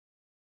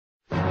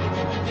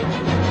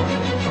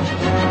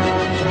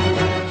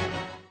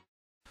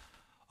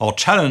Our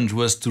challenge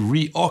was to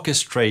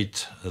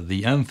reorchestrate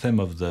the anthem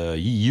of the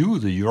EU,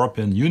 the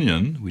European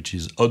Union, which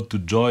is Ode to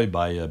Joy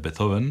by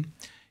Beethoven,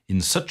 in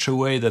such a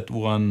way that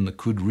one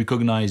could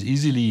recognize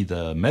easily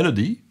the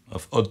melody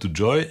of Ode to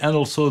Joy and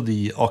also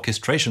the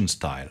orchestration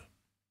style.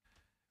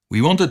 We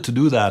wanted to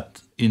do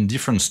that in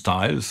different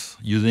styles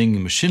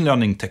using machine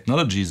learning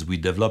technologies we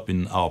developed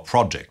in our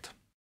project.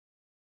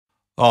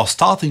 Our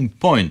starting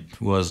point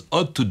was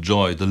Ode to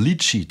Joy, the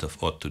lead sheet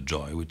of Ode to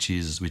Joy,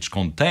 which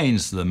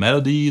contains the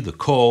melody, the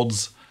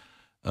chords,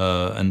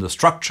 and the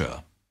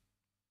structure.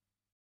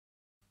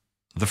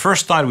 The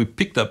first style we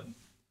picked up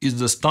is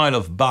the style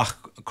of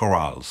Bach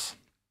chorales.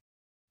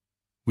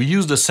 We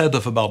used a set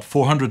of about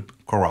 400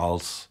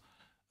 chorales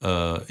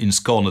in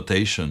score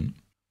notation.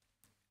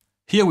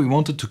 Here we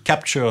wanted to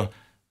capture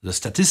the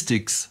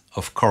statistics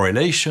of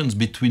correlations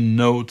between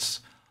notes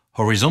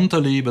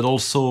horizontally, but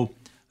also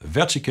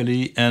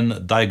vertically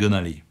and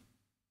diagonally.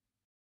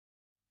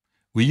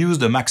 We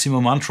used a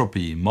maximum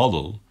entropy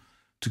model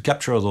to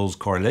capture those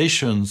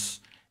correlations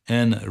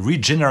and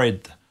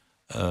regenerate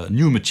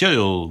new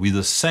material with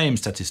the same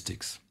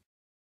statistics.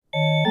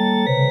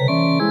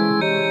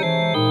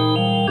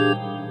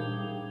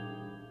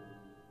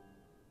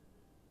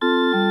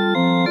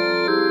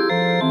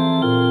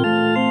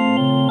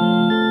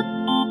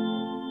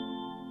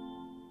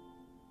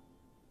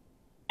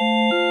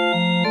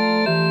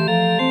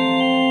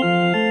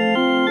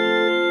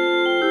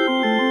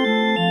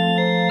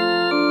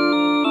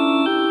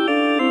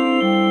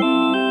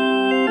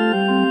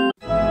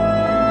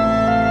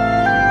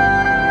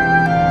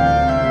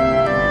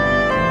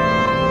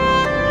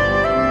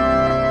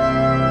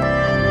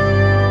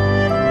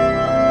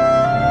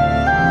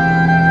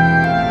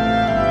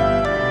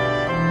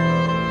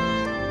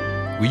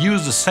 We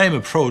used the same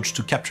approach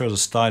to capture the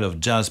style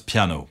of jazz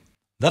piano.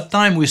 That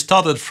time we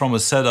started from a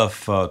set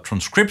of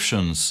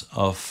transcriptions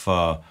of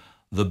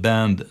the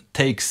band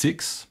Take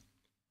 6,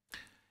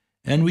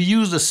 and we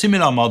used a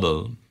similar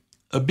model,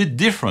 a bit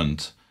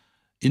different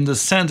in the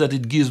sense that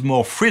it gives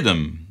more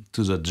freedom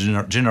to the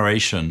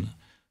generation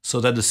so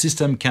that the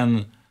system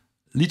can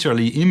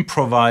literally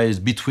improvise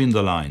between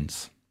the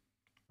lines.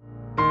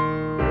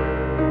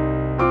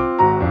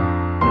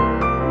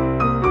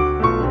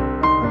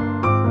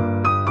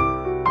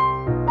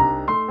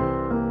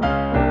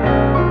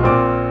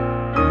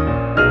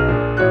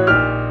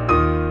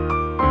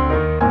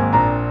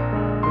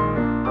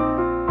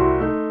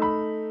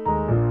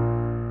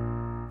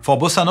 For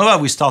Bossa Nova,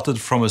 we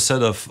started from a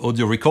set of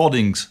audio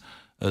recordings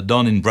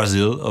done in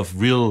Brazil of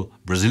real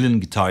Brazilian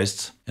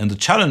guitarists, and the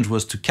challenge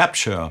was to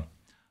capture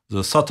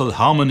the subtle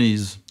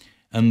harmonies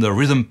and the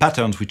rhythm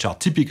patterns which are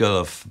typical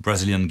of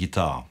Brazilian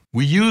guitar.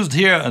 We used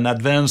here an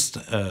advanced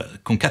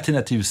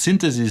concatenative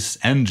synthesis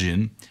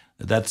engine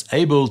that's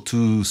able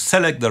to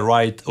select the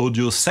right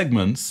audio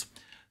segments,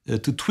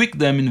 to tweak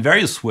them in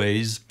various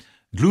ways,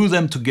 glue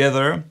them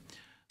together,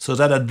 so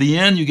that at the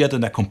end you get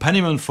an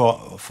accompaniment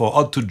for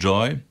Ode to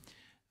Joy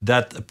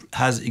that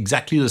has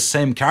exactly the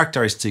same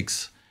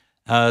characteristics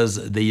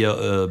as the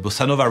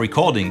Bossa Nova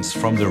recordings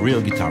from the real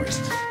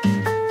guitarist.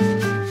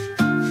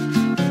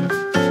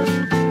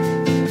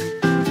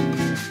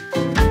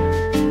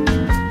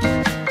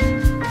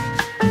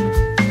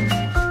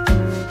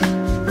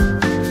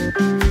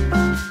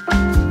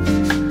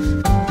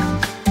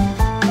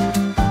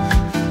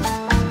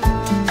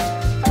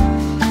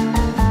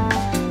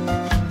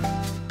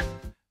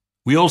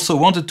 We also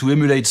wanted to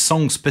emulate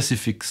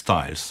song-specific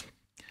styles.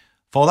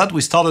 For that,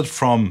 we started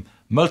from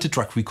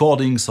multi-track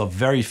recordings of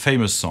very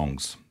famous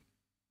songs.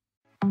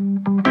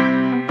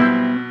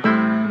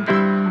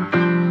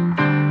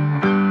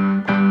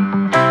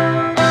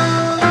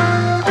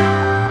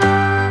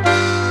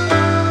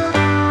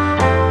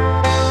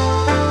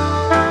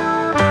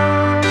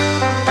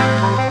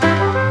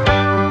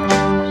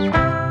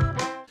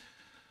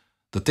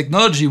 The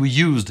technology we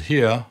used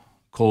here,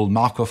 called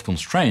Markov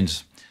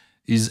constraints,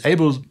 is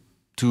able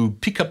to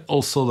pick up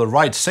also the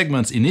right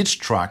segments in each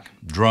track,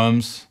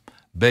 drums,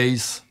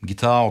 bass,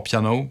 guitar or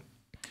piano,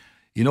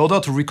 in order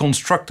to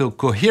reconstruct a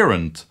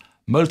coherent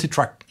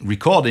multi-track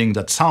recording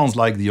that sounds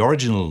like the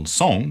original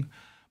song,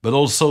 but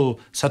also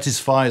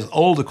satisfies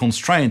all the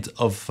constraints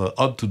of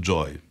Ode to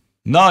Joy.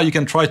 Now you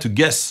can try to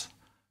guess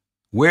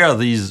where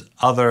these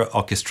other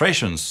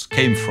orchestrations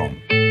came from.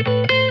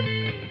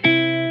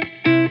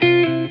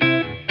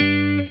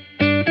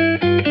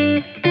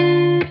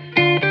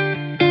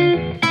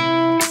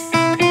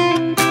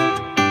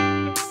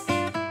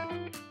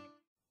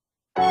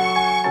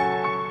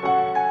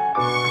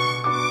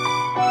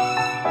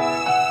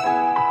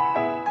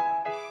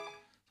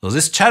 So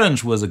this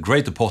challenge was a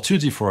great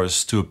opportunity for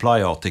us to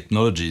apply our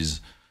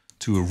technologies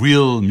to a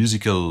real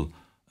musical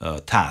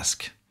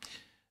task.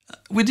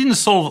 We didn't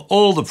solve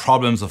all the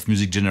problems of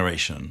music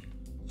generation.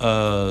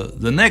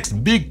 The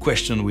next big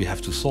question we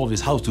have to solve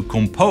is how to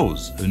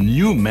compose a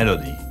new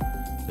melody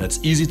that's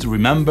easy to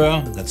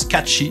remember, that's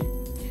catchy,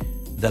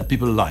 that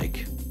people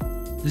like.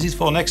 This is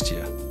for next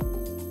year.